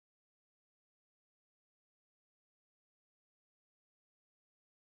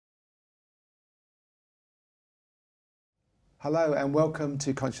Hello and welcome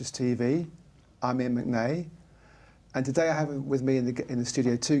to Conscious TV. I'm Iain McNay, and today I have with me in the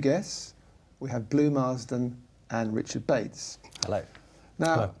studio two guests. We have Blue Marsden and Richard Bates. Hello.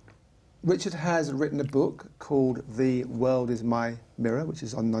 Now, Hello. Richard has written a book called The World is My Mirror, which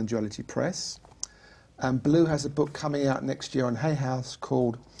is on Non-Duality Press. And Blue has a book coming out next year on Hay House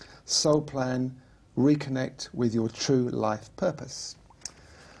called Soul Plan, Reconnect with Your True Life Purpose.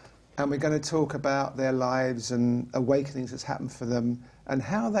 And we're going to talk about their lives and awakenings that's happened for them and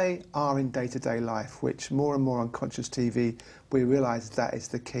how they are in day-to-day life, which more and more on Conscious TV we realise that is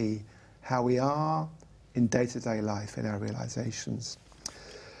the key, how we are in day-to-day life in our realisations.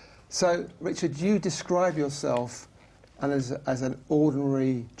 So, Richard, you describe yourself as an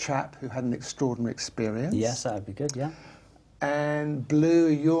ordinary chap who had an extraordinary experience. Yes, that would be good, yeah. And Blue,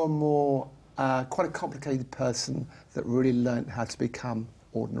 you're more quite a complicated person that really learnt how to become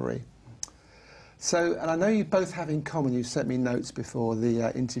ordinary. So, and I know you both have in common, you sent me notes before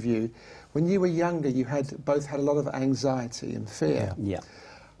the interview, when you were younger you both had a lot of anxiety and fear. Yeah.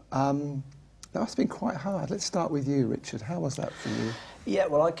 That must have been quite hard. Let's start with you, Richard. How was that for you? Yeah,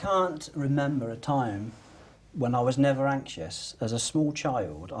 well, I can't remember a time when I was never anxious. As a small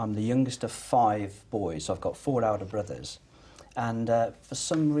child, I'm the youngest of 5 boys, so I've got 4 elder brothers. And for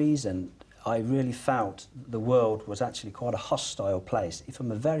some reason, I really felt the world was actually quite a hostile place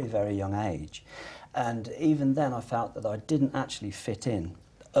from a very, very young age. And even then I felt that I didn't actually fit in.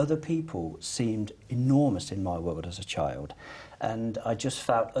 Other people seemed enormous in my world as a child, and I just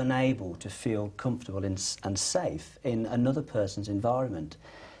felt unable to feel comfortable and safe in another person's environment.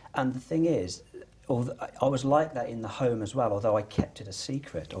 And the thing is, I was like that in the home as well, although I kept it a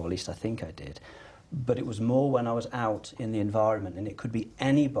secret, or at least I think I did. But it was more when I was out in the environment, and it could be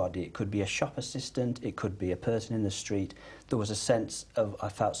anybody. It could be a shop assistant, it could be a person in the street. There was a sense of, I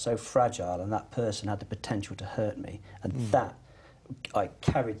felt so fragile, and that person had the potential to hurt me. And that I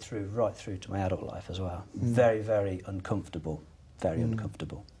carried through, right through to my adult life as well. Very, very uncomfortable, very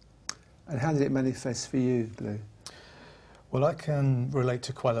uncomfortable. And how did it manifest for you, Blue? Well, I can relate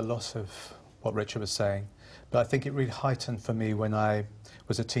to quite a lot of what Richard was saying, but I think it really heightened for me when I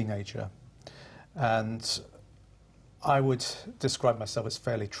was a teenager. And I would describe myself as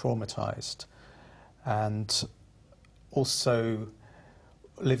fairly traumatized, and also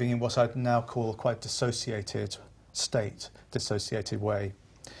living in what I'd now call quite dissociated state, dissociated way.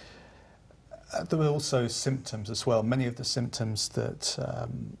 There were also symptoms as well, many of the symptoms that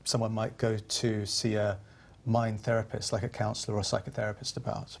someone might go to see a mind therapist, like a counsellor or a psychotherapist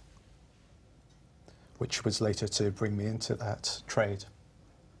about, which was later to bring me into that trade.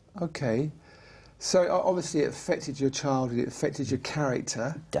 Okay. So obviously it affected your childhood, it affected your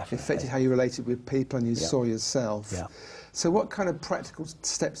character, Definitely. It affected how you related with people and you saw yourself. Yeah. So what kind of practical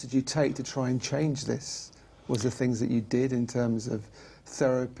steps did you take to try and change this? Was there things that you did in terms of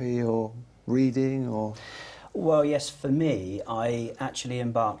therapy or reading or...? Well, yes, for me, I actually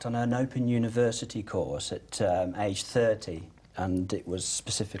embarked on an open university course at age 30, and it was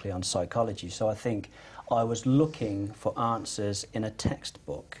specifically on psychology. So I think I was looking for answers in a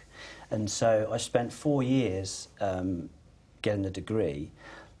textbook. And so I spent 4 years getting a degree,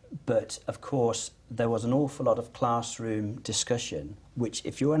 but of course there was an awful lot of classroom discussion, which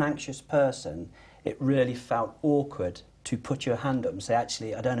if you're an anxious person, it really felt awkward to put your hand up and say,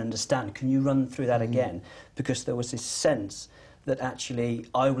 actually, I don't understand, can you run through that again? Because there was this sense that actually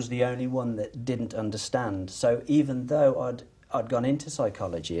I was the only one that didn't understand. So even though I'd gone into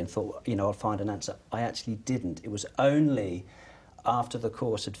psychology and thought, you know, I'll find an answer, I actually didn't. It was only after the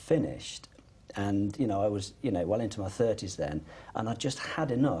course had finished, and you know I was well into my 30s then, and I just had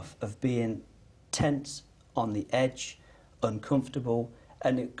enough of being tense, on the edge, uncomfortable,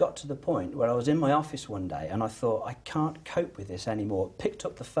 and it got to the point where I was in my office one day and I thought, I can't cope with this anymore. Picked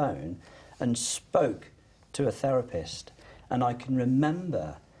up the phone and spoke to a therapist, and I can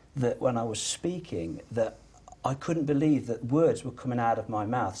remember that when I was speaking that I couldn't believe that words were coming out of my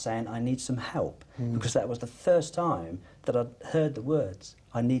mouth saying, I need some help, because that was the first time that I'd heard the words,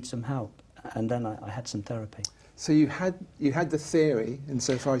 I need some help, and then I had some therapy. So you had the theory,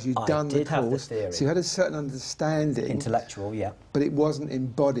 insofar as you'd done the course, have the theory. So you had a certain understanding. Intellectual, yeah. But it wasn't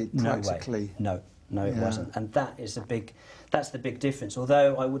embodied practically. No way. No, it wasn't. And that's the big difference.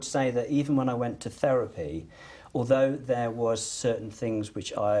 Although I would say that even when I went to therapy, although there was certain things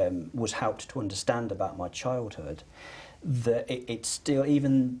which I was helped to understand about my childhood, that it still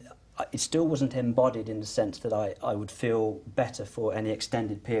wasn't embodied in the sense that I would feel better for any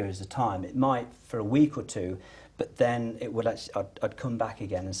extended periods of time. It might for a week or two, but then it would actually, I'd come back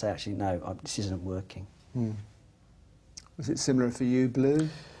again and say, actually, no, this isn't working. Was it similar for you, Blue?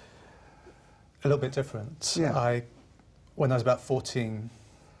 A little bit different. Yeah. when I was about 14,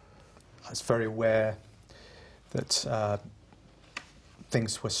 I was very aware that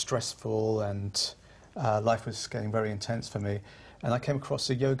things were stressful and life was getting very intense for me. And I came across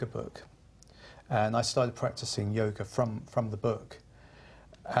a yoga book. And I started practicing yoga from the book.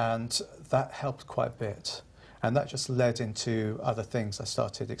 And that helped quite a bit. And that just led into other things. I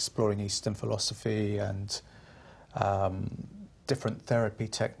started exploring Eastern philosophy and different therapy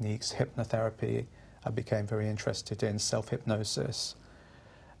techniques, hypnotherapy. I became very interested in self-hypnosis.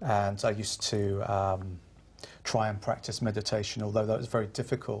 And I used to try and practice meditation, although that was very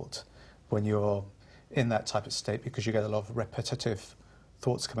difficult when you're in that type of state because you get a lot of repetitive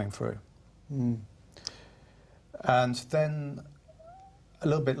thoughts coming through. Mm. And then a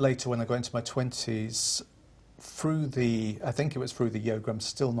little bit later, when I got into my 20s, I think it was through the yoga, I'm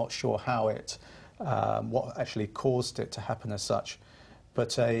still not sure how what actually caused it to happen as such,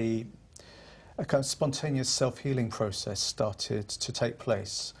 but a kind of spontaneous self-healing process started to take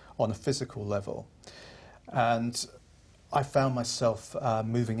place on a physical level. And I found myself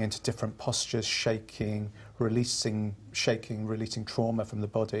moving into different postures, releasing trauma from the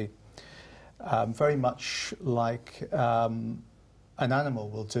body, very much like an animal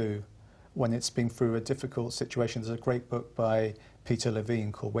will do when it's been through a difficult situation. There's a great book by Peter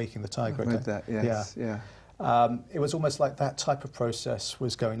Levine called Waking the Tiger. I've read that, yes. Yeah. It was almost like that type of process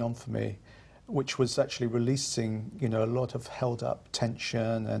was going on for me, which was actually releasing, a lot of held up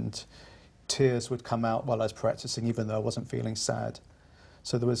tension, and tears would come out while I was practicing, even though I wasn't feeling sad.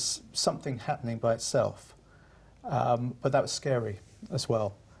 So there was something happening by itself. But that was scary as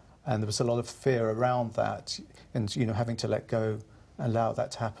well. And there was a lot of fear around that, and having to let go and allow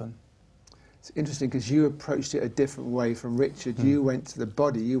that to happen. It's interesting because you approached it a different way from Richard. You went to the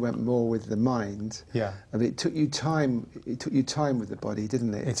body. You went more with the mind. Yeah. And it took you time. It took you time with the body,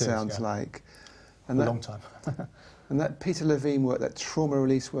 didn't it? It sounds yeah. like. And a long time. And that Peter Levine work, that trauma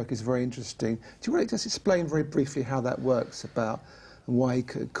release work, is very interesting. Do you want to just explain very briefly how that works and why he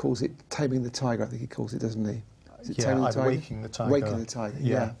calls it taming the tiger? I think he calls it, doesn't he? Is it taming the tiger? Waking the tiger. Waking the tiger.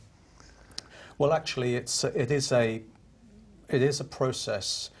 Yeah. Well, actually, it is a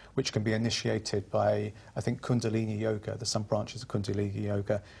process which can be initiated by, I think, Kundalini Yoga. There's some branches of Kundalini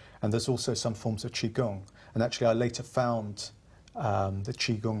Yoga, and there's also some forms of Qigong. And actually, I later found the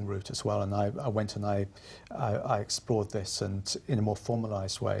Qigong route as well, and I went and I explored this, and in a more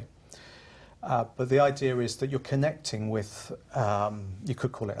formalised way. But the idea is that you're connecting with, you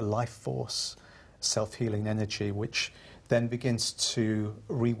could call it a life force, self-healing energy, which then begins to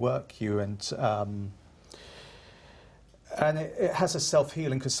rework you, and it has a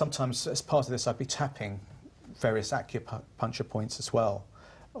self-healing, because sometimes as part of this I'd be tapping various acupuncture points as well,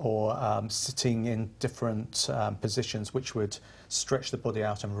 or sitting in different positions which would stretch the body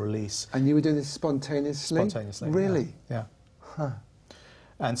out and release. And you were doing this spontaneously? Spontaneously. Really? Yeah. Huh.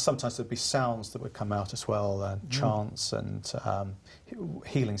 And sometimes there'd be sounds that would come out as well, chants and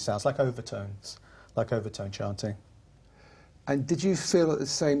healing sounds, like overtone chanting. And did you feel at the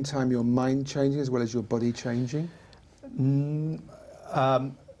same time your mind changing as well as your body changing?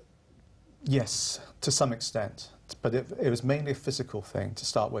 Yes, to some extent. But it was mainly a physical thing to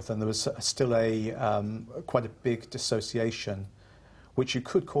start with, and there was still quite a big dissociation, which you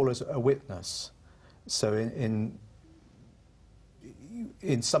could call as a witness. So in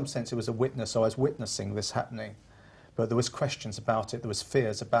some sense it was a witness, so I was witnessing this happening. But there was questions about it, there was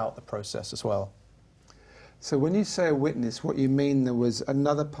fears about the process as well. So when you say a witness, what you mean there was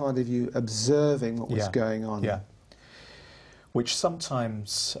another part of you observing what was going on? Yeah. Which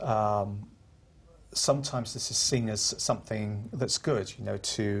sometimes this is seen as something that's good,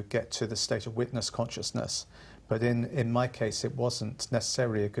 to get to the state of witness consciousness. But in my case, it wasn't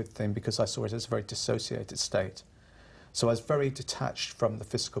necessarily a good thing, because I saw it as a very dissociated state. So I was very detached from the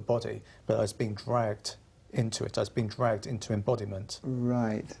physical body, but I was being dragged into it. I was being dragged into embodiment.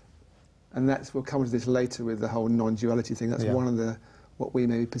 Right. And we'll come to this later with the whole non-duality thing. That's one of what we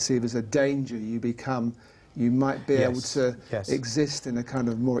maybe perceive as a danger. You might be able to exist in a kind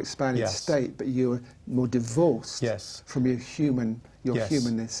of more expanded state, but you're more divorced from your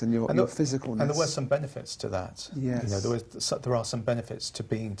humanness and your physicalness. And there were some benefits to that. Yes. There are some benefits to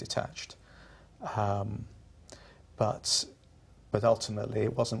being detached. But ultimately,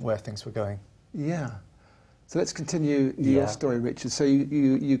 it wasn't where things were going. Yeah. So let's continue your story, Richard. So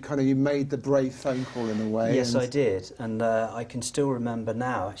you made the brave phone call in a way. Yes, I did, and I can still remember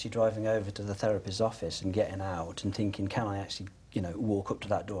now actually driving over to the therapist's office and getting out and thinking, can I actually, walk up to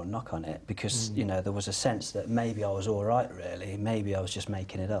that door and knock on it? Because there was a sense that maybe I was all right, really. Maybe I was just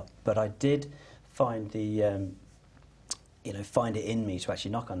making it up. But I did find find it in me to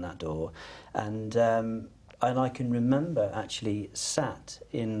actually knock on that door, and And I can remember actually sat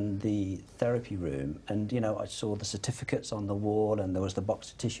in the therapy room, and I saw the certificates on the wall, and there was the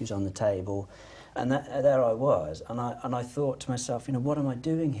box of tissues on the table, and there I was, and I thought to myself, what am I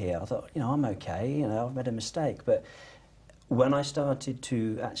doing here? I thought, I'm okay, I've made a mistake. But when I started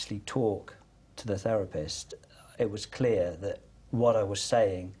to actually talk to the therapist, it was clear that what I was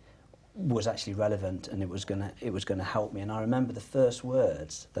saying was actually relevant, and it was gonna help me. And I remember the first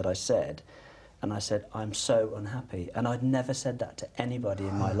words that I said. And I said, I'm so unhappy. And I'd never said that to anybody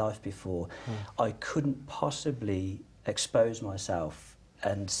in my life before. I couldn't possibly expose myself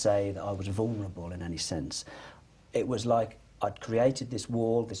and say that I was vulnerable in any sense. It was like I'd created this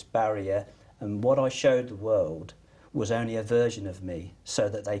wall, this barrier, and what I showed the world was only a version of me, so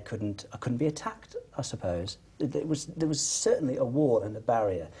that I couldn't be attacked, I suppose. There was certainly a wall and a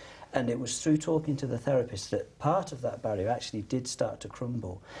barrier. And it was through talking to the therapist that part of that barrier actually did start to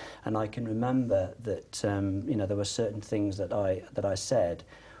crumble. And I can remember that there were certain things that I said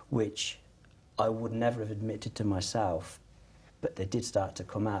which I would never have admitted to myself, but they did start to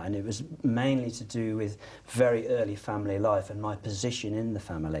come out. And it was mainly to do with very early family life and my position in the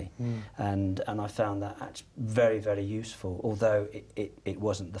family. And I found that very, very useful, although it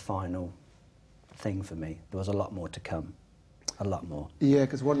wasn't the final thing for me. There was a lot more to come. A lot more. Yeah,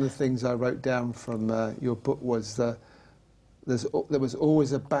 because one of the things I wrote down from your book was there was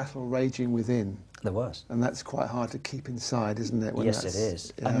always a battle raging within. There was. And that's quite hard to keep inside, isn't it? Yes, it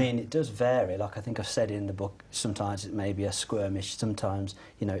is. Yeah. I mean, it does vary. Like I think I've said in the book, sometimes it may be a skirmish, sometimes,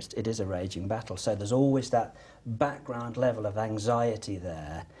 it is a raging battle. So there's always that background level of anxiety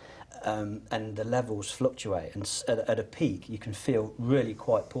there, and the levels fluctuate. And at a peak, you can feel really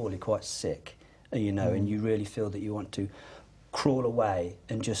quite poorly, quite sick, and you really feel that you want to crawl away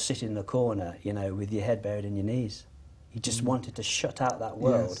and just sit in the corner, with your head buried in your knees. You just wanted to shut out that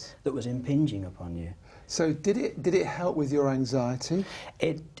world that was impinging upon you. So did it help with your anxiety?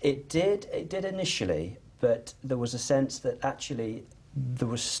 It did initially, but there was a sense that actually there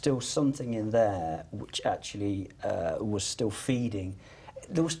was still something in there which actually was still feeding.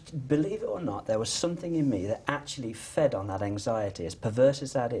 Believe it or not, there was something in me that actually fed on that anxiety, as perverse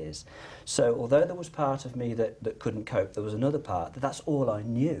as that is. So although there was part of me that couldn't cope, there was another part that's all I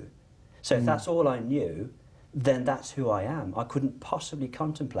knew. So if that's all I knew, then that's who I am. I couldn't possibly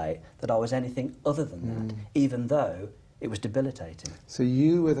contemplate that I was anything other than that, even though it was debilitating. So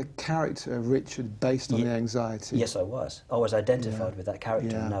you were the character of Richard based on the anxiety? Yes, I was. I was identified with that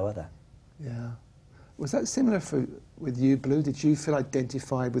character and no other. Yeah. Was that similar with you, Blue? Did you feel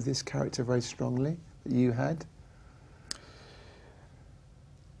identified with this character very strongly that you had?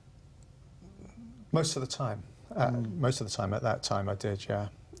 Most of the time. Most of the time at that time I did, yeah.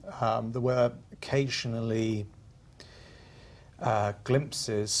 There were occasionally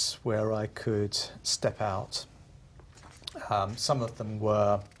glimpses where I could step out. Some of them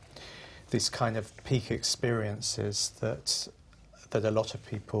were these kind of peak experiences that a lot of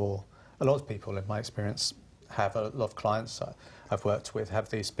people in my experience have. A lot of clients I've worked with have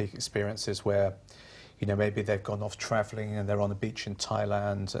these peak experiences where, maybe they've gone off travelling and they're on a beach in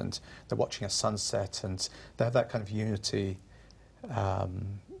Thailand and they're watching a sunset, and they have that kind of unity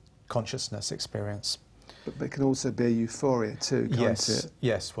consciousness experience. But there can also be euphoria too, can't it?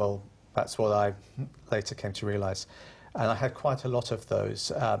 Yes, well, that's what I later came to realise. And I had quite a lot of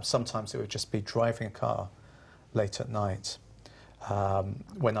those. Sometimes it would just be driving a car late at night.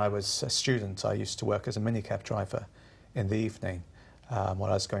 When I was a student, I used to work as a minicab driver in the evening while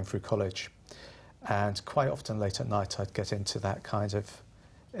I was going through college. And quite often late at night, I'd get into that kind of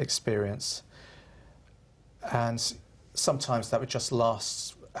experience. And sometimes that would just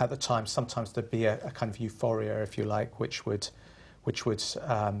last at the time. Sometimes there'd be a kind of euphoria, if you like, which would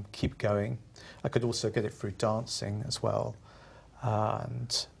keep going. I could also get it through dancing as well.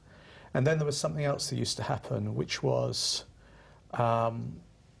 And then there was something else that used to happen, which was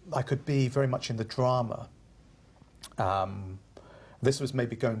I could be very much in the drama. This was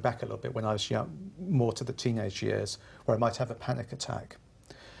maybe going back a little bit when I was young, more to the teenage years, where I might have a panic attack.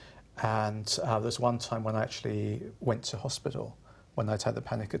 And there was one time when I actually went to hospital when I'd had the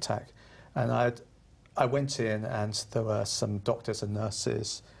panic attack. And I went in and there were some doctors and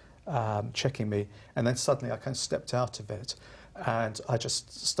nurses checking me. And then suddenly I kind of stepped out of it and I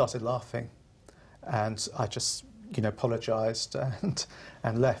just started laughing. And I just, apologised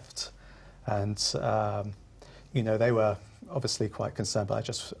and left. And, they were obviously quite concerned, but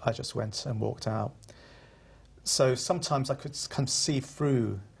I just went and walked out. So sometimes I could kind of see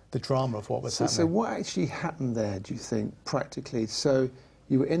through the drama of what was happening. So what actually happened there, do you think, practically? So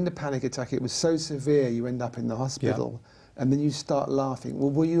you were in the panic attack, it was so severe you end up in the hospital, and then you start laughing. Well,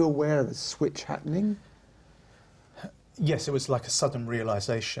 were you aware of a switch happening? Yes, it was like a sudden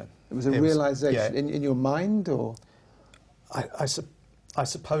realisation. It was a realisation yeah. in your mind, or? I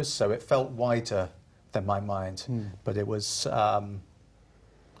suppose so. It felt wider than my mind, but it was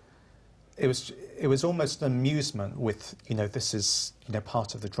almost an amusement with, this is,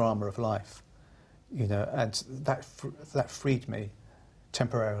 part of the drama of life, and that freed me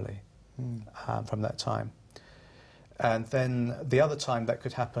temporarily from that time. And then the other time that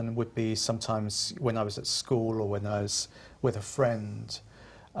could happen would be sometimes when I was at school or when I was with a friend,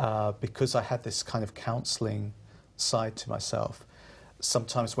 because I had this kind of counselling side to myself.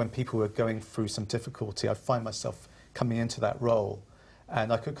 Sometimes when people were going through some difficulty, I'd find myself coming into that role,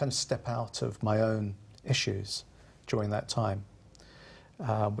 and I could kind of step out of my own issues during that time,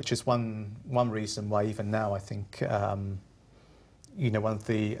 which is one reason why even now I think one of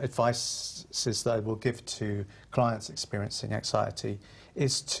the advices that I will give to clients experiencing anxiety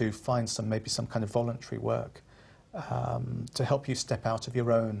is to find maybe some kind of voluntary work to help you step out of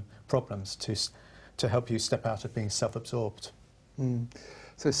your own problems, to help you step out of being self-absorbed.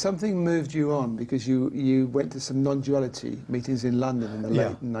 So something moved you on because you went to some non-duality meetings in London in the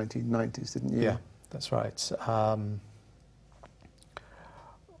late 1990s, didn't you? Yeah, that's right.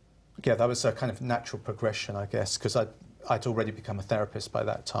 Yeah, that was a kind of natural progression, I guess, because I'd already become a therapist by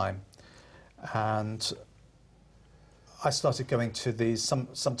that time. And I started going to these,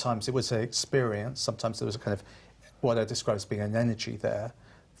 sometimes it was an experience, sometimes there was a kind of what I describe as being an energy there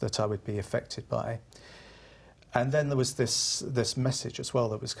that I would be affected by. And then there was this message as well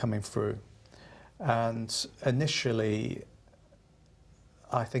that was coming through. And initially,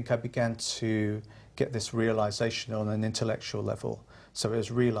 I think I began to get this realization on an intellectual level. So it was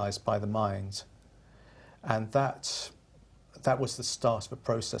realized by the mind. And that was the start of a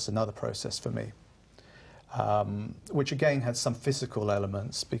process, another process for me, which again had some physical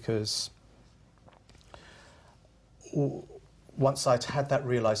elements, because once I'd had that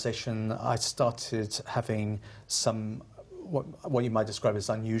realization, I started having some what you might describe as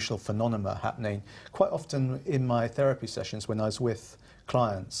unusual phenomena happening. Quite often in my therapy sessions when I was with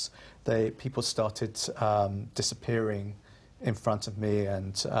clients, people started disappearing in front of me,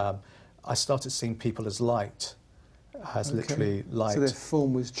 and I started seeing people as light, as literally light. So their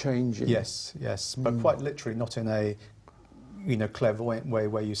form was changing. Yes, but quite literally, not in a clairvoyant way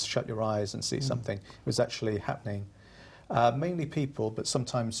where you shut your eyes and see something. It was actually happening. Mainly people, but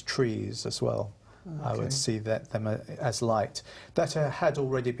sometimes trees as well. Okay. I would see them as light. That had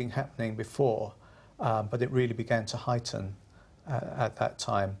already been happening before, but it really began to heighten at that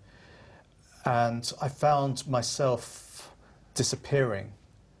time. And I found myself disappearing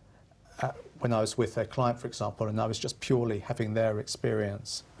when I was with a client, for example, and I was just purely having their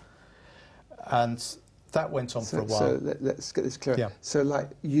experience. And that went on for a while. So let's get this clear. Yeah. So like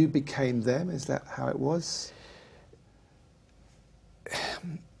you became them, is that how it was?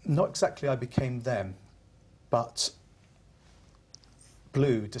 Not exactly I became them, but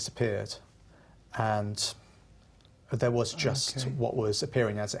Blue disappeared, and there was just what was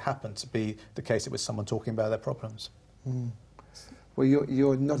appearing. As it happened to be the case, it was someone talking about their problems. Well,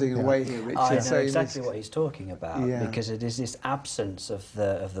 you're nodding away here, Richard. I know exactly what he's talking about, because it is this absence of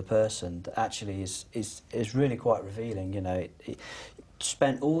the person that actually is really quite revealing. It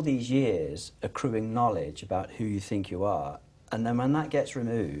spent all these years accruing knowledge about who you think you are. And then when that gets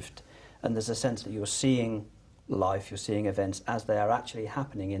removed, and there's a sense that you're seeing life, you're seeing events as they are actually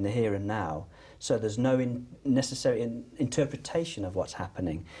happening in the here and now, so there's no necessary interpretation of what's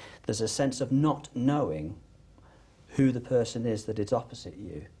happening. There's a sense of not knowing who the person is that is opposite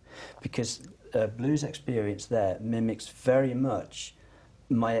you. Because Blue's experience there mimics very much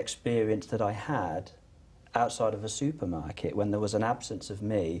my experience that I had outside of a supermarket when there was an absence of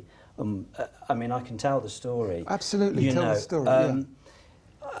me. I mean, I can tell the story. Absolutely, tell the story.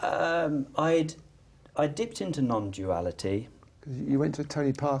 I dipped into non-duality. You went to a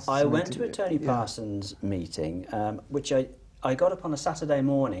Tony Parsons I meeting. went to a Tony Parsons meeting, which I got up on a Saturday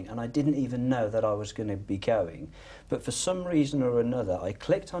morning, and I didn't even know that I was going to be going. But for some reason or another, I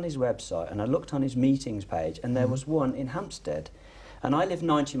clicked on his website and I looked on his meetings page, and there was one in Hampstead. And I live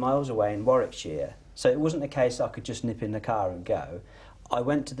 90 miles away in Warwickshire, so it wasn't a case I could just nip in the car and go. I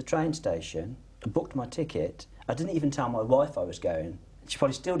went to the train station, booked my ticket. I didn't even tell my wife I was going. She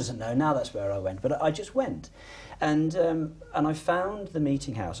probably still doesn't know now that's where I went, but I just went. And I found the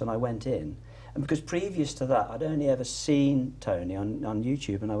meeting house and I went in. And because previous to that, I'd only ever seen Tony on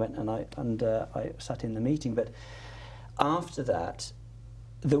YouTube, and I went and I sat in the meeting. But after that,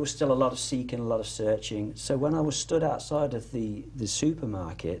 there was still a lot of seeking, a lot of searching. So when I was stood outside of the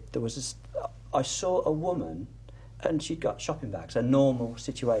supermarket, there was I saw a woman, and she'd got shopping bags, a normal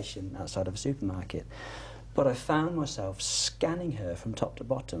situation outside of a supermarket. But I found myself scanning her from top to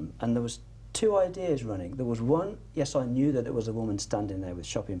bottom, and there was two ideas running. There was one, yes, I knew that there was a woman standing there with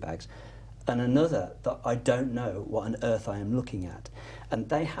shopping bags, and another, that I don't know what on earth I am looking at. And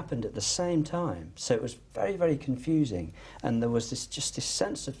they happened at the same time, so it was very, very confusing. And there was just this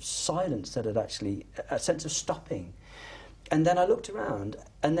sense of silence that had actually, a sense of stopping. And then I looked around,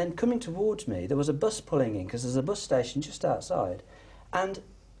 and then coming towards me, there was a bus pulling in, because there's a bus station just outside, and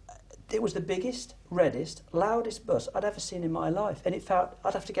it was the biggest, reddest, loudest bus I'd ever seen in my life. And it felt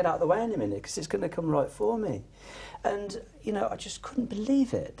I'd have to get out of the way in a minute because it's going to come right for me. And, you know, I just couldn't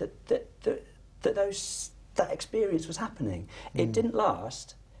believe it, that experience was happening. It didn't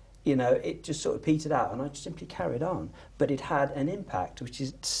last, you know, it just sort of petered out, and I just simply carried on. But it had an impact which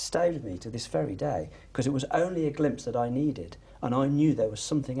has stayed with me to this very day, because it was only a glimpse that I needed. And I knew there was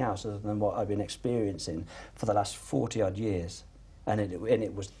something else other than what I've been experiencing for the last 40-odd years. And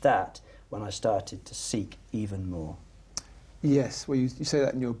it was that when I started to seek even more. Yes, well, you say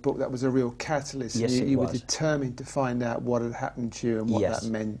that in your book. That was a real catalyst. Yes, you were was. Determined to find out what had happened to you and what that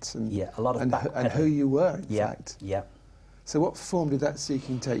meant, and a lot of and who you were, in fact. Yeah. So, what form did that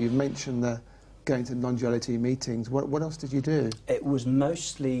seeking take? You mentioned the going to non-duality meetings. What else did you do? It was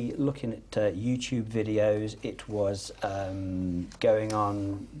mostly looking at YouTube videos. It was going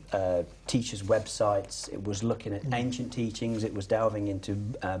on teachers' websites. It was looking at ancient teachings. It was delving into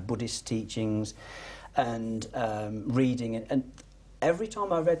Buddhist teachings, and reading. And every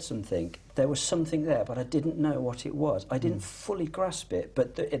time I read something, there was something there, but I didn't know what it was. I didn't fully grasp it,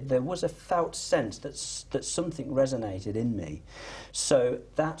 but there was a felt sense that something resonated in me. So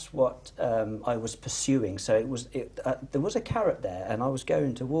that's what I was pursuing. So there was a carrot there, and I was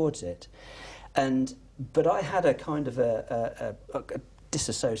going towards it. But I had a kind of a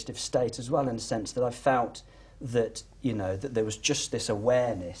dissociative state as well, in the sense that I felt that, you know, that there was just this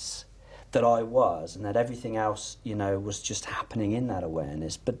awareness that I was, and that everything else, you know, was just happening in that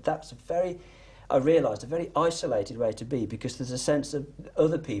awareness. But that's I realised, a very isolated way to be, because there's a sense of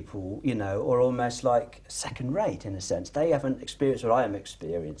other people, you know, are almost like second rate in a sense. They haven't experienced what I am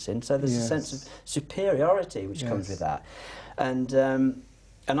experiencing, so there's a sense of superiority which comes with that. And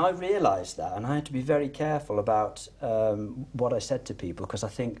I realised that, and I had to be very careful about what I said to people, because I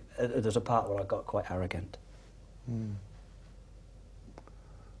think there's a part where I got quite arrogant.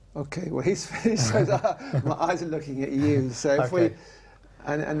 Okay, well, he said, my eyes are looking at you, so if we...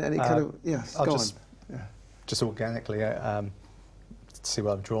 And it kind of, yes, I'll go just, on. Yeah. Just organically, see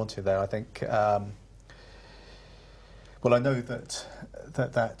what I'm drawn to there. I think, well, I know that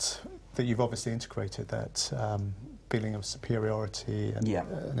you've obviously integrated that feeling of superiority and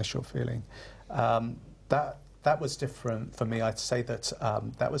initial feeling. That was different for me. I'd say that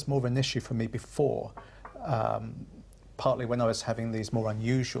that was more of an issue for me before, partly when I was having these more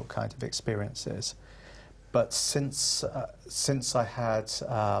unusual kind of experiences. But since I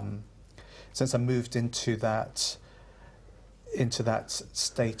moved into that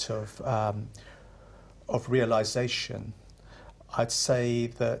state of realization, I'd say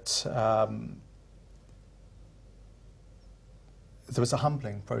that there was a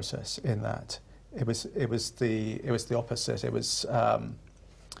humbling process in that. It was the opposite. It was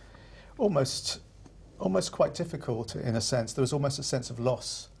almost quite difficult in a sense. There was almost a sense of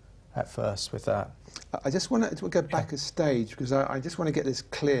loss at first with that. I just want to go back a stage, because I just want to get this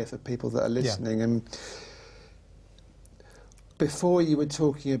clear for people that are listening. And before, you were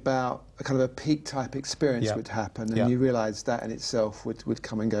talking about a kind of a peak type experience would happen, and you realised that in itself would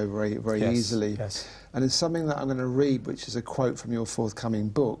come and go very, very easily. Yes. And there's something that I'm going to read, which is a quote from your forthcoming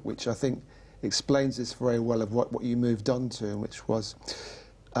book, which I think explains this very well, of what you moved on to, which was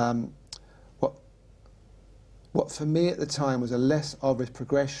what for me at the time was a less obvious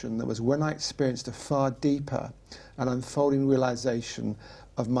progression. That was when I experienced a far deeper and unfolding realisation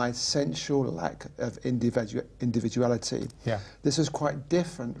of my essential lack of individuality. Yeah. This was quite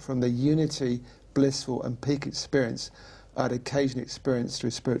different from the unity, blissful and peak experience I'd occasionally experienced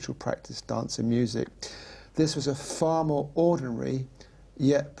through spiritual practice, dance and music. This was a far more ordinary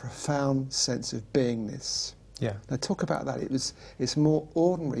yet profound sense of beingness. Yeah. Now talk about that. It's more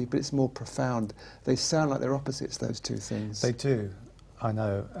ordinary, but it's more profound. They sound like they're opposites, those two things. They do, I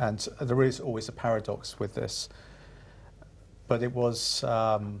know. And there is always a paradox with this. But it was,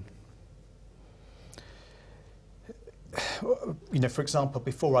 you know, for example,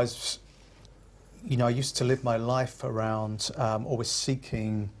 before I was, you know, I used to live my life around always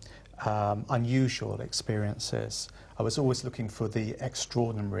seeking unusual experiences. I was always looking for the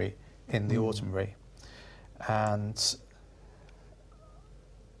extraordinary in the ordinary. And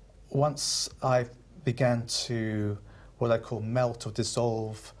once I began to, what I call, melt or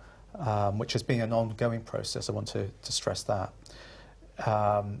dissolve which has been an ongoing process, I want to stress that,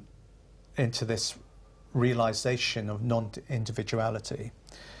 into this realisation of non-individuality.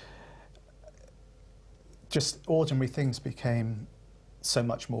 Just ordinary things became so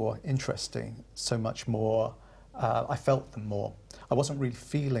much more interesting, so much more, I felt them more. I wasn't really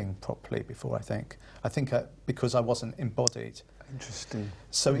feeling properly before, I think. Because I wasn't embodied. Interesting.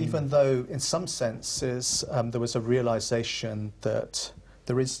 So even though in some senses there was a realisation that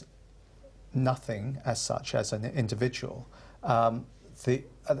there is nothing as such as an individual, at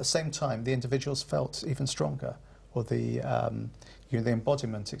the same time the individuals felt even stronger, or the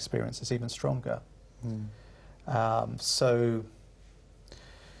embodiment experience is even stronger. So,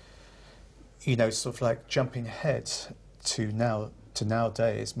 sort of like jumping ahead to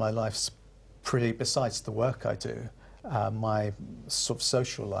nowadays, my life's pretty, besides the work I do, my sort of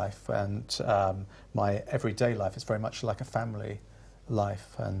social life and my everyday life is very much like a family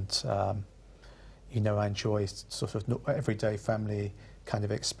life, and I enjoy sort of everyday family kind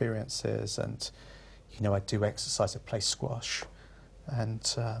of experiences, and I do exercise, I play squash, and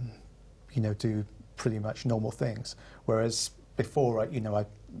do pretty much normal things. Whereas before, I'd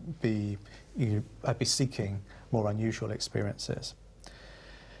be seeking more unusual experiences.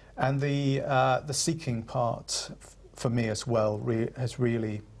 And the seeking part for me as well has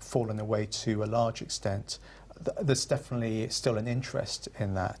really fallen away to a large extent. There's definitely still an interest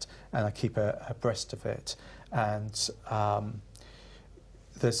in that, and I keep abreast of it. And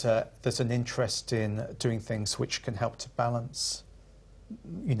there's an interest in doing things which can help to balance,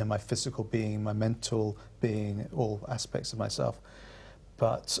 my physical being, my mental being, all aspects of myself.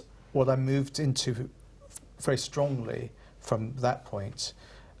 But what I moved into very strongly from that point,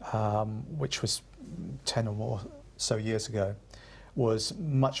 which was 10 or more so years ago, was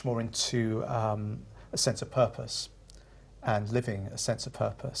much more into a sense of purpose, and living a sense of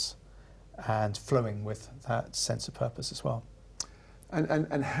purpose, and flowing with that sense of purpose as well.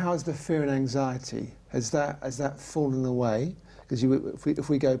 And how's the fear and anxiety? Has that fallen away? Because if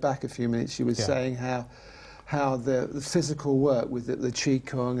we go back a few minutes, you were saying how the physical work with the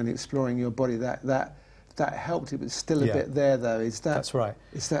qigong and exploring your body, that helped. It was still a bit there, though. That's right.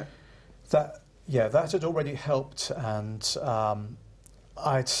 That had already helped, and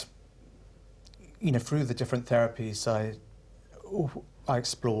I'd through the different therapies I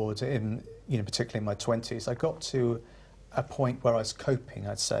explored in particularly in my 20s, I got to a point where I was coping,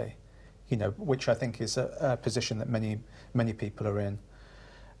 I'd say, which I think is a position that many people are in.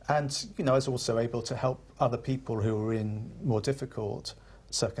 And, I was also able to help other people who were in more difficult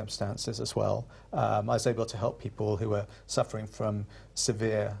circumstances as well. I was able to help people who were suffering from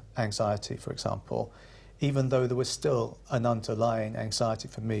severe anxiety, for example, even though there was still an underlying anxiety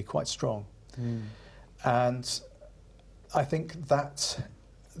for me quite strong. And I think that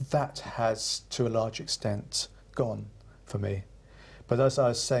has, to a large extent, gone for me. But as I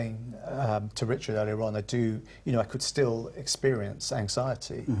was saying to Richard earlier on, I could still experience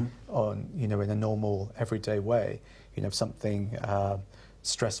anxiety in a normal, everyday way. If something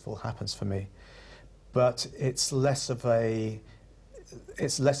stressful happens for me, but it's less of a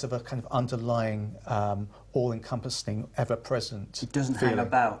kind of underlying, all-encompassing, ever-present. It doesn't feeling. hang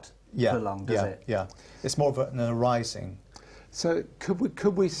about for long, does it? Yeah, it's more of an arising. So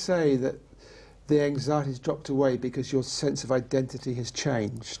could we say that the anxiety's dropped away because your sense of identity has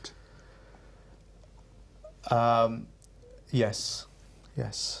changed? Yes,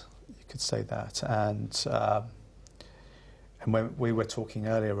 you could say that. And when we were talking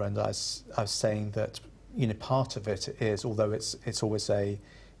earlier, and I was saying that part of it is, although it's always a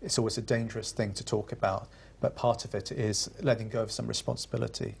dangerous thing to talk about, but part of it is letting go of some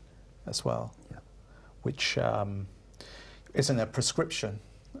responsibility as well, which isn't a prescription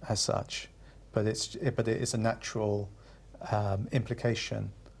as such, but it is a natural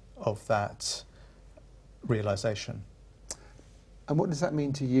implication of that realisation. And what does that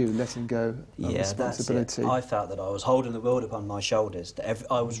mean to you, letting go of responsibility? I felt that I was holding the world upon my shoulders, that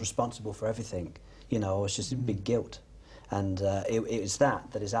I was responsible for everything. I was just in big guilt. And it is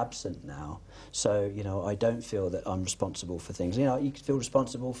that is absent now. So, I don't feel that I'm responsible for things. You could feel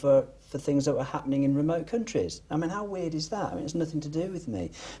responsible for things that were happening in remote countries. I mean, how weird is that? I mean, it's nothing to do with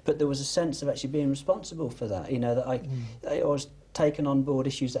me. But there was a sense of actually being responsible for that, that I was taken on board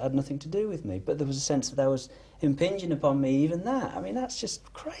issues that had nothing to do with me. But there was a sense that there was impinging upon me even that. I mean, that's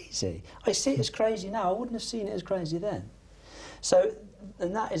just crazy. I see it as crazy now. I wouldn't have seen it as crazy then. So,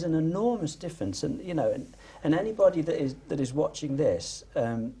 and that is an enormous difference. And, and anybody that is watching this,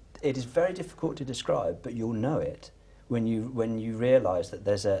 it is very difficult to describe, but you'll know it, when you realise that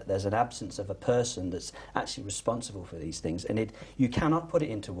there's an absence of a person that's actually responsible for these things, and you cannot put it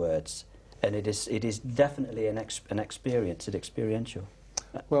into words, and it is definitely an experience, it's experiential.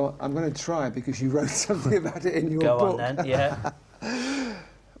 Well, I'm going to try, because you wrote something about it in your book. book. Go on then, yeah.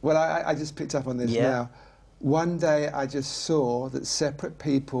 Well, I just picked up on this now. One day I just saw that separate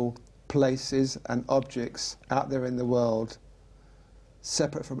people, places and objects out there in the world,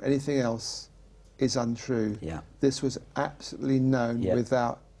 separate from anything else, is untrue. Yeah. This was absolutely known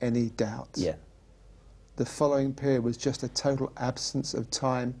without any doubt. Yeah. The following period was just a total absence of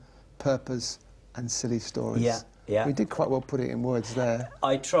time, purpose and silly stories. Yeah. Yeah. We did quite well put it in words there.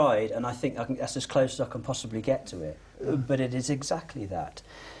 I tried, and I think that's as close as I can possibly get to it. But it is exactly that.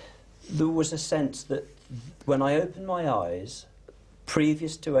 There was a sense that when I opened my eyes,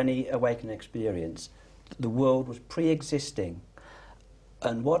 previous to any awakening experience, the world was pre-existing,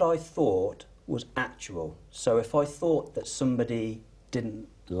 and what I thought was actual. So if I thought that somebody didn't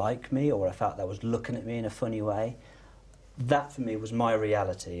like me, or I felt they was looking at me in a funny way, that for me was my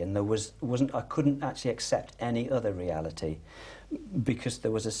reality, and I couldn't actually accept any other reality, because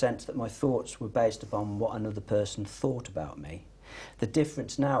there was a sense that my thoughts were based upon what another person thought about me. The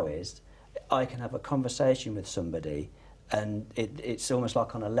difference now is I can have a conversation with somebody, and it's almost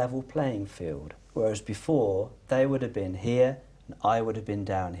like on a level playing field, whereas before they would have been here and I would have been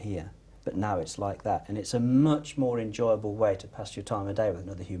down here. But now it's like that, and it's a much more enjoyable way to pass your time of day with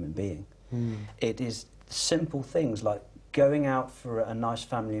another human being. It is simple things like going out for a nice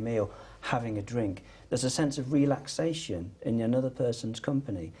family meal, having a drink. There's a sense of relaxation in another person's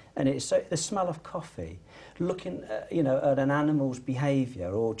company, and it's the smell of coffee, looking at an animal's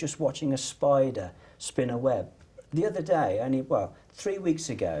behaviour, or just watching a spider spin a web. The other day, 3 weeks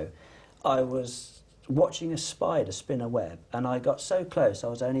ago, I was watching a spider spin a web, and I got so close, I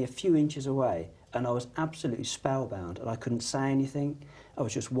was only a few inches away, and I was absolutely spellbound, and I couldn't say anything. I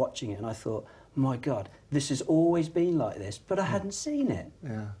was just watching it, and I thought, my God, this has always been like this, but I hadn't seen it.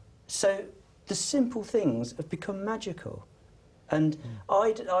 Yeah. So the simple things have become magical. And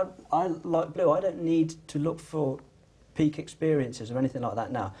I, like Blue, I don't need to look for peak experiences or anything like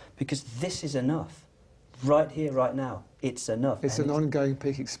that now, because this is enough. Right here, right now, it's enough. It's an ongoing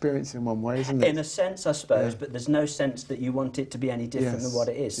peak experience in one way, isn't it? In a sense, I suppose, but there's no sense that you want it to be any different than what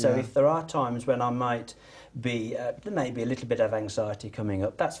it is. So if there are times when I might be, there may be a little bit of anxiety coming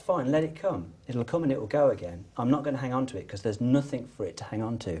up, that's fine, let it come. It'll come and it will go again. I'm not going to hang on to it, because there's nothing for it to hang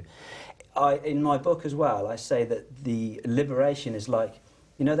on to. In my book as well, I say that the liberation is like,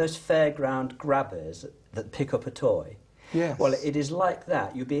 you know those fairground grabbers that pick up a toy? Yes. Well, it is like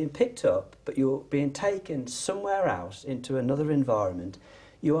that. You're being picked up, but you're being taken somewhere else into another environment.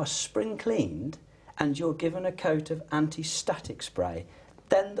 You are spring cleaned, and you're given a coat of anti-static spray.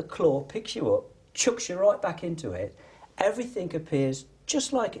 Then the claw picks you up, chucks you right back into it. Everything appears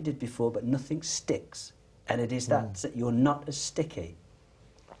just like it did before, but nothing sticks. And it is that you're not as sticky.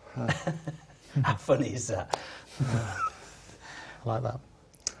 How funny is that? I like that.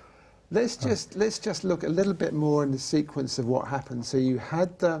 Let's just look a little bit more in the sequence of what happened. So you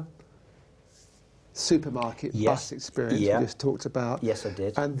had the supermarket bus experience we just talked about. Yes, I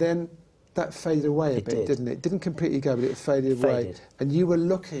did. And then that faded away a bit, didn't it? It didn't completely go, but it faded away. And you were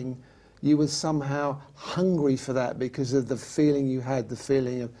looking, you were somehow hungry for that because of the feeling you had, the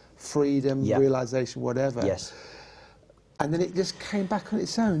feeling of freedom, realisation, whatever. Yes. And then it just came back on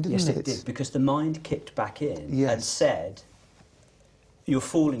its own, didn't it? Yes, it did, because the mind kicked back in and said, you're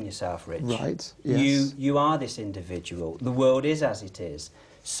fooling yourself, Rich. Right, yes. You are this individual. The world is as it is.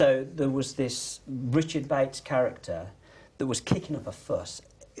 So there was this Richard Bates character that was kicking up a fuss.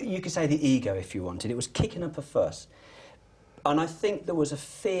 You could say the ego if you wanted. It was kicking up a fuss. And I think there was a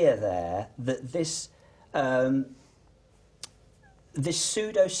fear there that this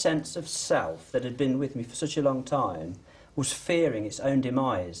pseudo sense of self that had been with me for such a long time was fearing its own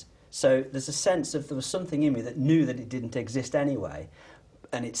demise. So there's a sense of there was something in me that knew that it didn't exist anyway,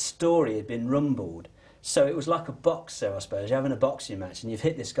 and its story had been rumbled. So it was like a boxer, I suppose. You're having a boxing match and you've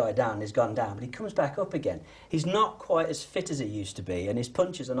hit this guy down, he's gone down, but he comes back up again. He's not quite as fit as he used to be, and his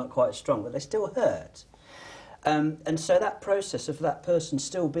punches are not quite as strong, but they still hurt. And so that process of that person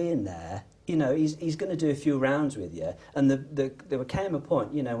still being there, you know, he's going to do a few rounds with you. And there came a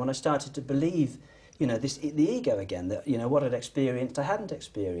point, you know, when I started to believe, you know, the ego again, that, you know, what I'd experienced, I hadn't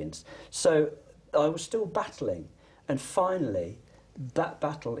experienced. So I was still battling. And finally, that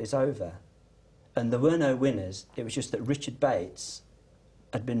battle is over. And there were no winners. It was just that Richard Bates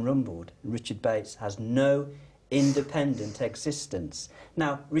had been rumbled. Richard Bates has no independent existence.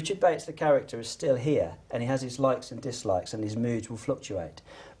 Now, Richard Bates, the character, is still here, and he has his likes and dislikes, and his moods will fluctuate.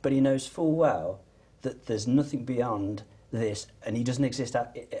 But he knows full well that there's nothing beyond this, and he doesn't exist.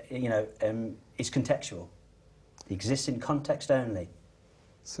 It's contextual. He exists in context only.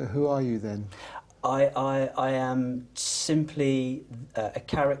 So who are you then? I am simply a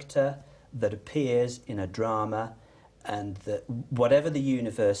character that appears in a drama, and that whatever the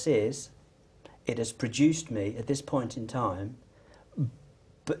universe is, it has produced me at this point in time,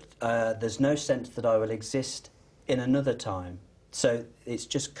 but there's no sense that I will exist in another time. So it's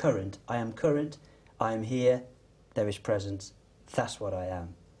just current. I am current, I am here, there is presence. That's what I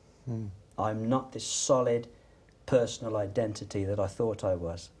am. I'm not this solid personal identity that I thought I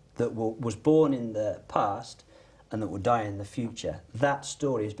was, that was born in the past and that will die in the future. That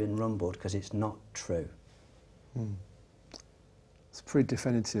story has been rumbled because it's not true. It's pretty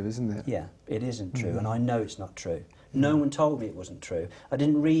definitive, isn't it? Yeah, it isn't true, and I know it's not true. No one told me it wasn't true. I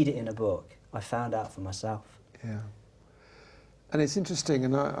didn't read it in a book. I found out for myself. Yeah. And it's interesting,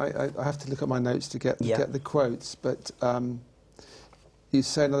 and I have to look at my notes to get the quotes, but you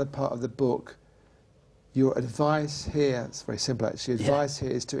say another part of the book, your advice here, it's very simple actually, advice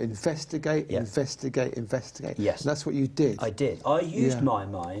here is to investigate, investigate, investigate. Yes. And that's what you did. I did. I used my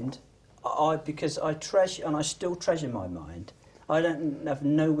mind, because I treasure, and I still treasure my mind. I don't have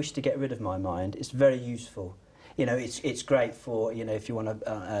no wish to get rid of my mind. It's very useful. You know, it's great for, you know, if you want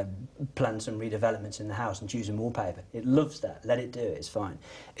to plan some redevelopments in the house and choose some wallpaper. It loves that. Let it do it. It's fine.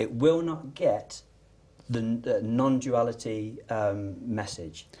 It will not get the non-duality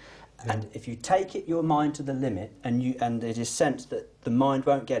message. Yeah. And if you take your mind to the limit, and it is sensed that the mind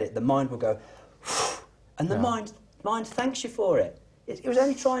won't get it, the mind will go, and the mind thanks you for it. It was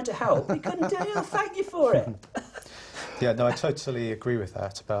only trying to help. It couldn't do it. It'll thank you for it. Yeah, no, I totally agree with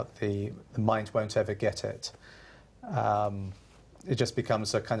that about the mind won't ever get it. It just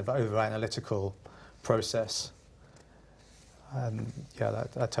becomes a kind of over-analytical process. Yeah,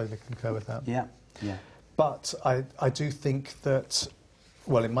 I totally concur with that. Yeah, yeah. But I do think that,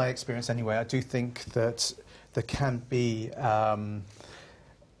 well, in my experience anyway, I do think that there can be a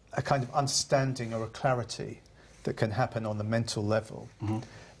kind of understanding or a clarity that can happen on the mental level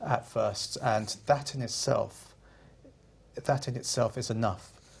at first, and that in itself is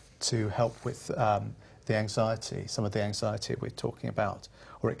enough to help with the anxiety, some of the anxiety we're talking about,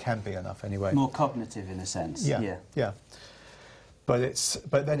 or it can be enough anyway. More cognitive in a sense. Yeah. But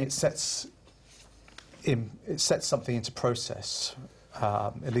then it sets something into process,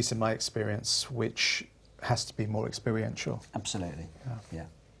 at least in my experience, which has to be more experiential. Absolutely. Yeah.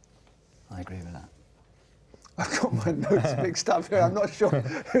 I agree with that. I've got my notes mixed up here. I'm not sure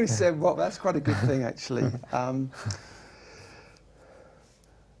who said what. That's quite a good thing, actually.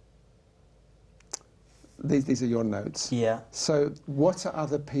 These are your notes. Yeah. So what are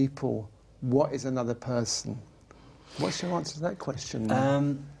other people? What is another person? What's your answer to that question?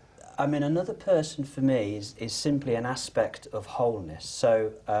 I mean, another person for me is simply an aspect of wholeness.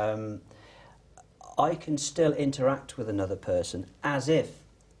 So I can still interact with another person as if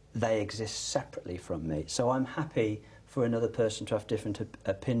they exist separately from me. So I'm happy for another person to have different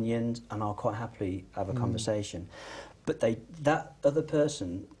opinions, and I'll quite happily have a conversation. But that other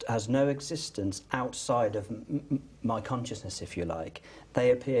person has no existence outside of my consciousness, if you like.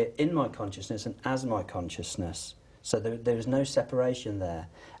 They appear in my consciousness and as my consciousness. So there is no separation there.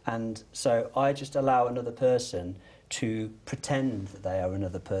 And so I just allow another person to pretend that they are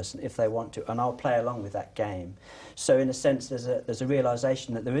another person if they want to, and I'll play along with that game. So in a sense, there's a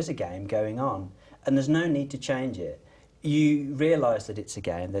realisation that there is a game going on, and there's no need to change it. You realise that it's a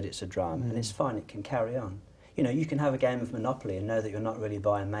game, that it's a drama, and it's fine, it can carry on. You know, you can have a game of Monopoly and know that you're not really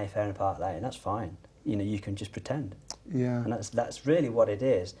buying Mayfair and Park Lane, that's fine. You know, you can just pretend. Yeah. And that's really what it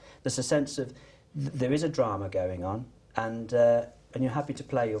is. There's a sense of there is a drama going on, and you're happy to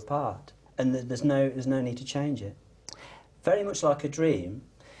play your part, and there's no need to change it. Very much like a dream.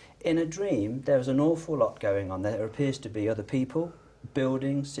 In a dream, there's an awful lot going on. There appears to be other people,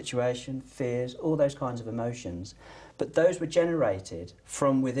 buildings, situation, fears, all those kinds of emotions. But those were generated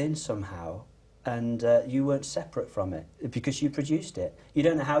from within somehow, and you weren't separate from it because you produced it. You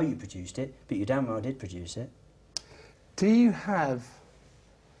don't know how you produced it, but you damn well did produce it. Do you have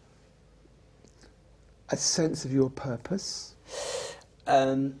a sense of your purpose?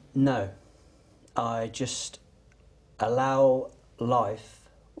 No. I just allow life,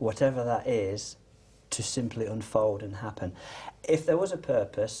 whatever that is, to simply unfold and happen. If there was a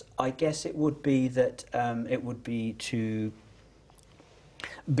purpose, I guess it would be that it would be to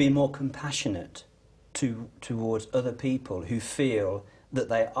be more compassionate towards other people who feel that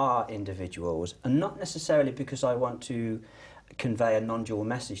they are individuals, and not necessarily because I want to convey a non-dual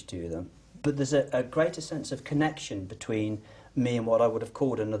message to them, but there's a greater sense of connection between me and what I would have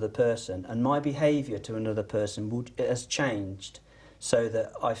called another person, and my behaviour to another person has changed so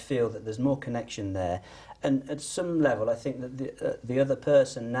that I feel that there's more connection there. And at some level, I think that the other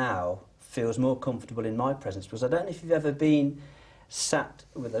person now feels more comfortable in my presence, because I don't know if you've ever been sat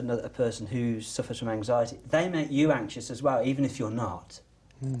with a person who suffers from anxiety. They make you anxious as well, even if you're not.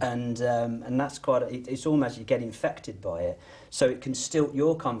 And that's it's almost you get infected by it. So it can stilt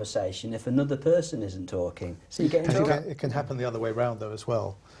your conversation if another person isn't talking. So you get into it can happen the other way around though as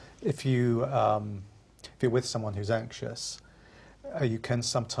well. If you're with someone who's anxious, you can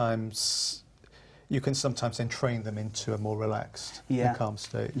sometimes then train them into a more relaxed and calm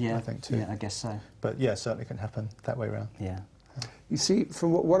state. I think too. Yeah, I guess so. But yeah, certainly can happen that way around. Yeah. You see,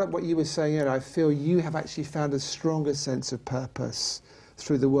 from what you were saying, Iain, I feel you have actually found a stronger sense of purpose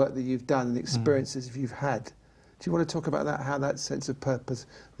through the work that you've done and the experiences you've had. Do you want to talk about that, how that sense of purpose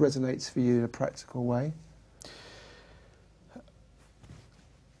resonates for you in a practical way?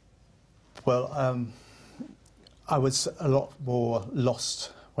 Well, I was a lot more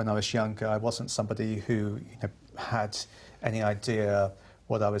lost when I was younger. I wasn't somebody who had any idea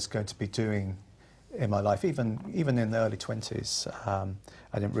what I was going to be doing in my life. Even in the early 20s,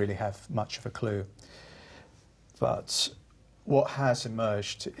 I didn't really have much of a clue. But what has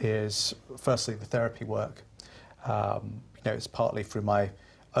emerged is, firstly, the therapy work. It's partly through my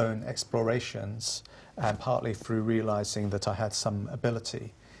own explorations and partly through realising that I had some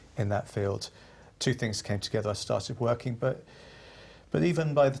ability in that field. Two things came together. I started working, but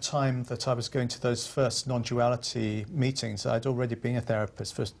even by the time that I was going to those first non-duality meetings, I'd already been a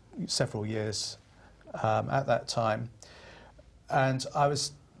therapist for several years at that time, and I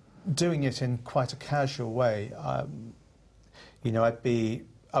was doing it in quite a casual way. I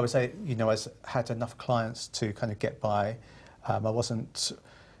had enough clients to kind of get by. I wasn't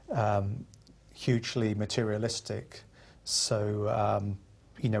hugely materialistic, so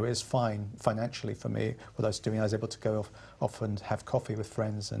it was fine financially for me. What I was doing, I was able to go off and have coffee with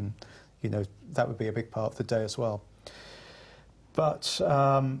friends, and that would be a big part of the day as well. But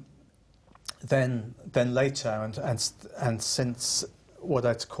then later, and since what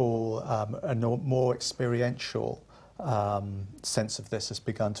I'd call a more experiential sense of this has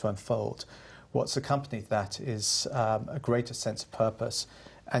begun to unfold, what's accompanied that is a greater sense of purpose,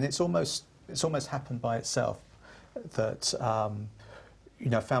 and it's almost happened by itself. That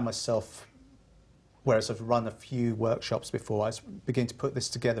I found myself, whereas I've run a few workshops before, I was beginning to put this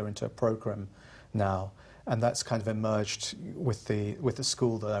together into a program now, and that's kind of emerged with the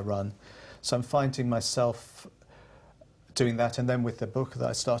school that I run. So I'm finding myself doing that, and then with the book that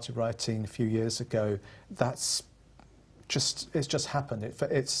I started writing a few years ago, it's just happened.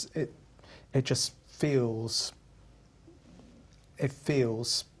 It just feels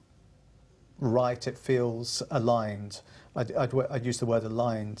right. It feels aligned. I'd use the word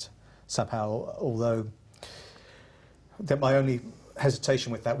aligned somehow, although that my only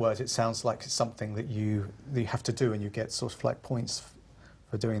hesitation with that word, it sounds like it's something that you have to do, and you get sort of like points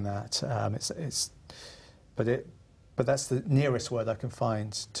for doing that. But that's the nearest word I can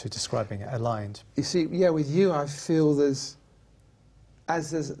find to describing it, aligned. You see, with you, I feel there's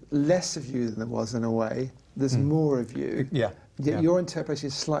less of you than there was in a way, there's more of you. Yeah. Yet your interpretation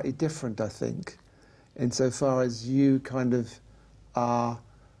is slightly different, I think, insofar as you kind of are,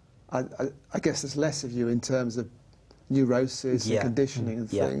 I guess there's less of you in terms of neurosis and conditioning and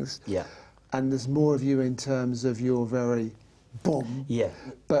things. Yeah. And there's more of you in terms of your very boom. Yeah.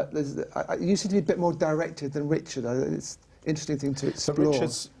 But you seem to be a bit more directed than Richard. It's an interesting thing to explore.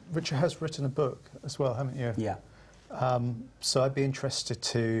 So Richard has written a book as well, haven't you? Yeah. So I'd be interested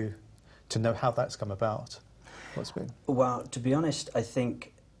to know how that's come about. What's been? Well, to be honest, I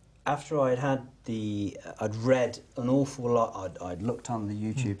think after I'd read an awful lot, I'd looked on the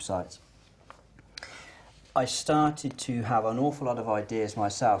YouTube sites, I started to have an awful lot of ideas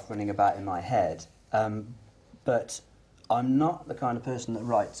myself running about in my head, but I'm not the kind of person that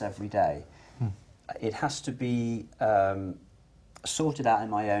writes every day. It has to be sorted out in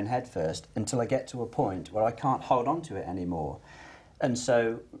my own head first until I get to a point where I can't hold on to it anymore. And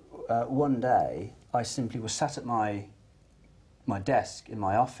so one day I simply was sat at my desk in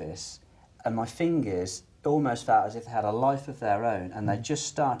my office, and my fingers almost felt as if they had a life of their own, and they just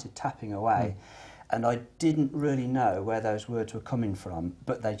started tapping away. And I didn't really know where those words were coming from,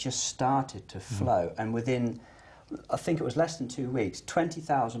 but they just started to flow. And within, I think it was less than 2 weeks,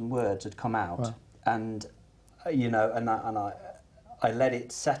 20,000 words had come out. Wow. And, I let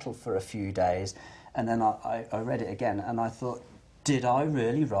it settle for a few days, and then I read it again, and I thought, did I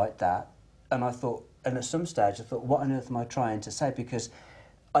really write that? And I thought, and at some stage I thought, what on earth am I trying to say? Because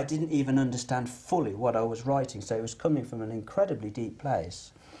I didn't even understand fully what I was writing, so it was coming from an incredibly deep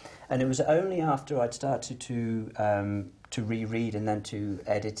place. And it was only after I'd started to reread and then to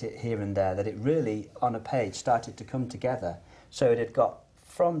edit it here and there that it really, on a page, started to come together. So it had got,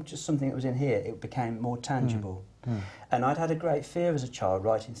 from just something that was in here, it became more tangible. And I'd had a great fear as a child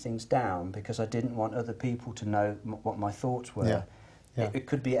writing things down because I didn't want other people to know what my thoughts were. Yeah. Yeah. It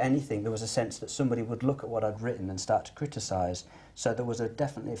could be anything. There was a sense that somebody would look at what I'd written and start to criticise. So there was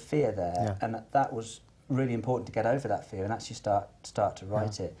definitely a fear there, and that was really important to get over that fear and actually start to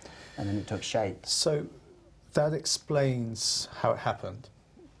write it, and then it took shape. So that explains how it happened,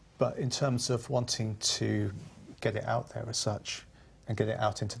 but in terms of wanting to get it out there as such and get it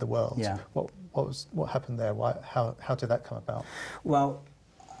out into the world, what happened there? How did that come about? Well,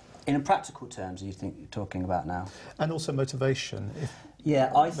 in practical terms, you think you're talking about now, and also motivation.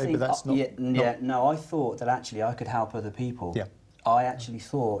 I think that's no. I thought that actually I could help other people. Yeah. I actually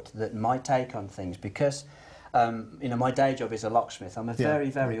thought that my take on things, because my day job is a locksmith. I'm a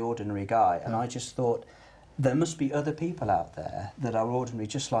very ordinary guy, and I just thought there must be other people out there that are ordinary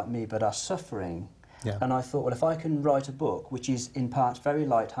just like me but are suffering. Yeah. And I thought, well, if I can write a book which is in parts very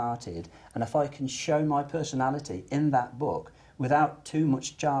light-hearted, and if I can show my personality in that book without too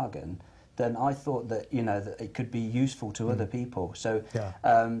much jargon, then I thought that that it could be useful to other people. So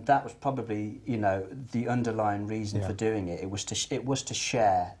that was probably the underlying reason for doing it. It was to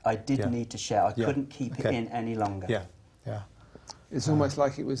share. I did need to share. I couldn't keep it in any longer. Yeah, yeah. It's almost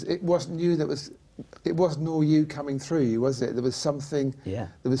like it wasn't you that was. It wasn't all you coming through you, was it? There was something. Yeah.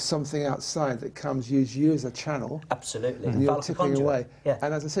 There was something outside that use you as a channel. Absolutely. And you're tipping away. Yeah.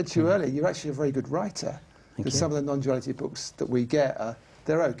 And as I said to you earlier, you're actually a very good writer. Because some of the non-duality books that we get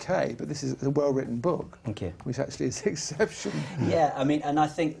they're okay, but this is a well-written book. Thank you. Which actually is the exception. Yeah, I mean, and I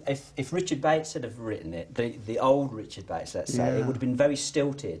think if Richard Bates had have written it, the old Richard Bates, let's say, it would have been very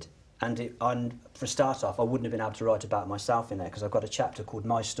stilted. And for a start off, I wouldn't have been able to write about myself in there because I've got a chapter called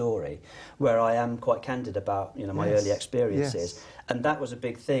My Story, where I am quite candid about my early experiences, and that was a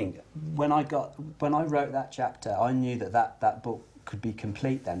big thing. When I wrote that chapter, I knew that book could be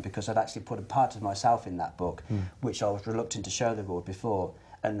complete then, because I'd actually put a part of myself in that book, which I was reluctant to show the world before.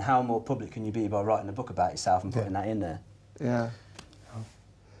 And how more public can you be by writing a book about yourself and putting that in there? Yeah.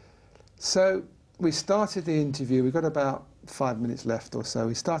 So we started the interview. We've got about 5 minutes left or so.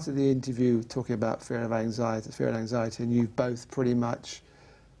 We started the interview talking about fear and anxiety, and you've both pretty much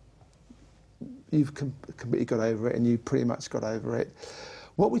completely got over it, and you pretty much got over it.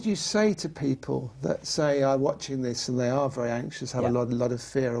 What would you say to people that say are watching this and they are very anxious, have a lot of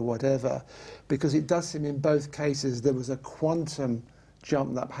fear or whatever? Because it does seem in both cases there was a quantum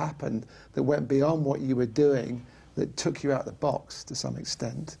jump that happened that went beyond what you were doing, that took you out of the box to some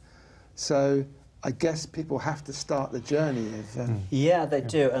extent. So I guess people have to start the journey of... Yeah, they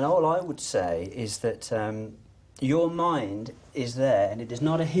do. And all I would say is that your mind is there, and it is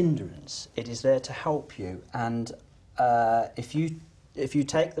not a hindrance. It is there to help you. And if you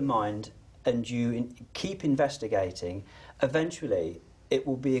take the mind and you keep investigating, eventually it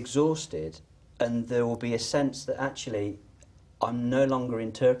will be exhausted, and there will be a sense that actually I'm no longer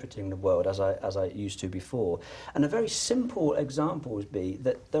interpreting the world as I used to before. And a very simple example would be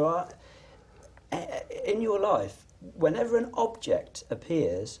that there are, in your life, whenever an object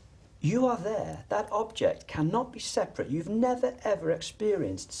appears, you are there. That object cannot be separate. You've never ever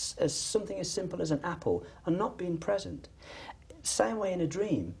experienced something as simple as an apple and not being present. Same way in a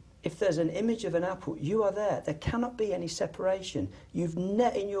dream. If there's an image of an apple, you are there. There cannot be any separation. If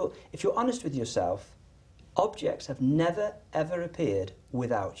you're honest with yourself, objects have never ever appeared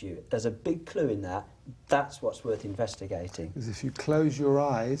without you. There's a big clue in that. That's what's worth investigating. Because if you close your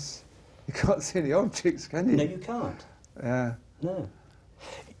eyes, you can't see any objects, can you? No, you can't. Yeah. No.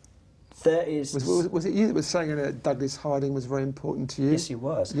 There is... Was it you that was saying that Douglas Harding was very important to you? Yes, he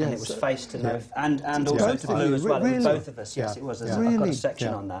was. Yes. And it was face to no... And to also to Blue as well. Really? It was both of us. Yes, it was. I've got a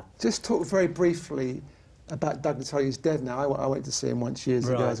section on that. Just talk very briefly about Douglas Harding. He's dead now. I went to see him once years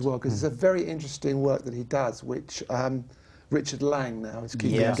ago as well, because it's a very interesting work that he does, which Richard Lang now is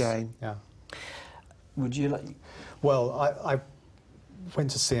keeping going. Yeah. Would you like... Well, I went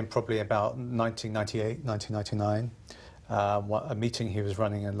to see him probably about 1998, 1999. A meeting he was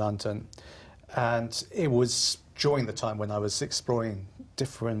running in London, and it was during the time when I was exploring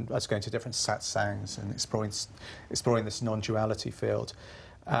I was going to different satsangs and exploring this non-duality field.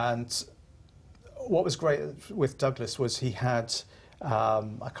 And what was great with Douglas was he had, I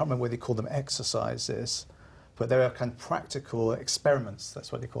can't remember whether he called them exercises, but they were kind of practical experiments,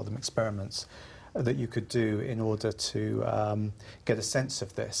 that's what they call them, experiments, that you could do in order to get a sense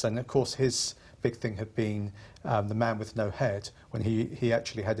of this. And of course his big thing had been the man with no head. When he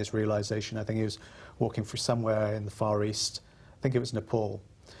actually had his realisation, I think he was walking through somewhere in the Far East, I think it was Nepal,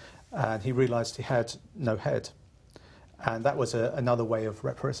 and he realised he had no head. And that was another way of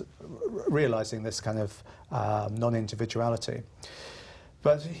realising this kind of non-individuality.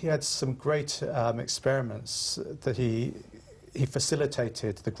 But he had some great experiments that he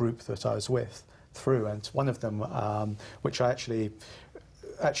facilitated the group that I was with through, and one of them, which I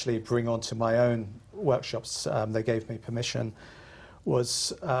actually bring onto my own workshops, they gave me permission,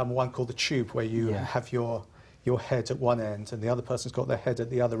 was one called the tube, where you have your head at one end and the other person's got their head at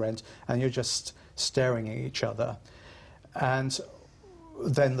the other end, and you're just staring at each other. And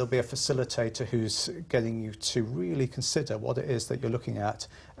then there'll be a facilitator who's getting you to really consider what it is that you're looking at.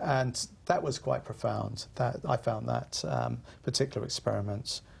 And that was quite profound. I found that particular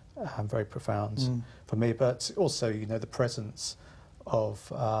experiment very profound for me. But also, you know, the presence of,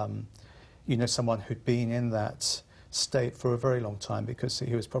 you know, someone who'd been in that state for a very long time, because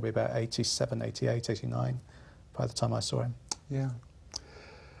he was probably about 87, 88, 89 by the time I saw him. Yeah.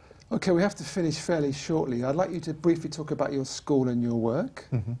 Okay, we have to finish fairly shortly. I'd like you to briefly talk about your school and your work.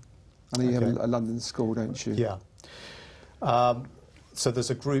 Mm-hmm. I know you have a London school, don't you? Yeah. So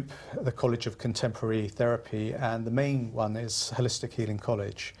there's a group at the College of Contemporary Therapy, and the main one is Holistic Healing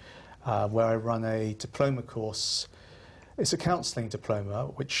College, where I run a diploma course. It's a counselling diploma,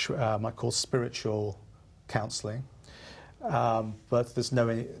 which I call spiritual counselling, but there's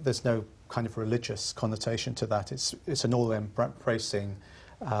no kind of religious connotation to that. It's an all-embracing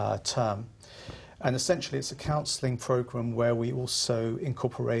term. And essentially it's a counselling program where we also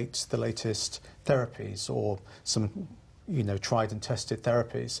incorporate the latest therapies, or some, you know, tried and tested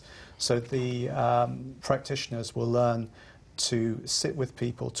therapies. So the practitioners will learn to sit with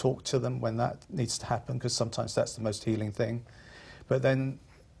people, talk to them when that needs to happen, because sometimes that's the most healing thing. But then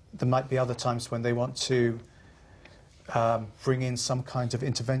there might be other times when they want to bring in some kind of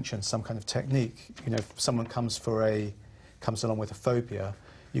intervention, some kind of technique. You know, if someone comes along with a phobia,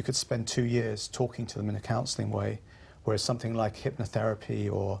 you could spend 2 years talking to them in a counselling way, whereas something like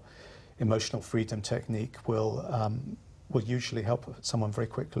hypnotherapy or emotional freedom technique will usually help someone very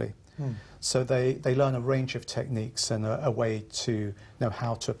quickly. So they learn a range of techniques and a way to know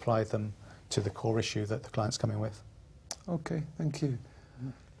how to apply them to the core issue that the client's coming with. Okay, thank you.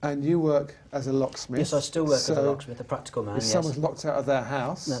 And you work as a locksmith. Yes, I still work as a locksmith, a practical man. If someone's locked out of their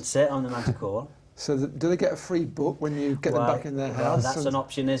house. That's it, I'm the man to call. So do they get a free book when you get them back in their house? That's an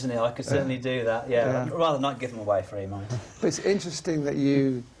option, isn't it? I could certainly do that, yeah. I'd rather not give them away free, mate. But it's interesting that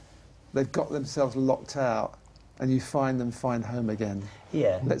they've got themselves locked out and you find home again.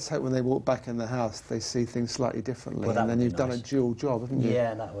 Yeah. Let's hope when they walk back in the house they see things slightly differently, well, and then you've done a dual job, haven't you?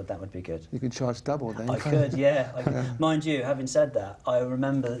 Yeah, that would be good. You can charge double then. I could, yeah. Mind you, having said that, I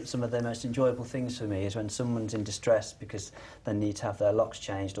remember some of the most enjoyable things for me is when someone's in distress because they need to have their locks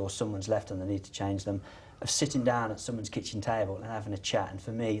changed, or someone's left and they need to change them, of sitting down at someone's kitchen table and having a chat. And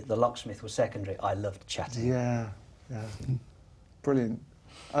for me, the locksmith was secondary. I loved chatting. Yeah, yeah. Brilliant.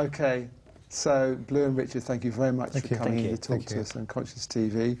 Okay. So, Blue and Richard, thank you very much for coming in to talk to us on Conscious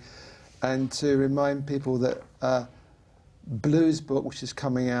TV. And to remind people that Blue's book, which is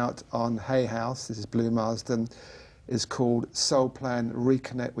coming out on Hay House, this is Blue Marsden, is called Soul Plan,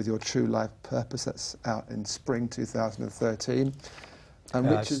 Reconnect with Your True Life Purpose. That's out in spring 2013.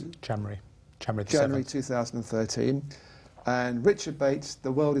 And Richard, January 2013. And Richard Bates,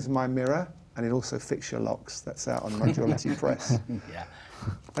 The World is My Mirror, and it also Fix Your Locks. That's out on Non-Duality Press. Yeah.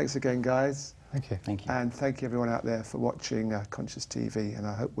 Thanks again, guys. Thank you. Thank you. And thank you everyone out there for watching Conscious TV, and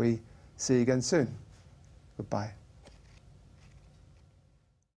I hope we see you again soon. Goodbye.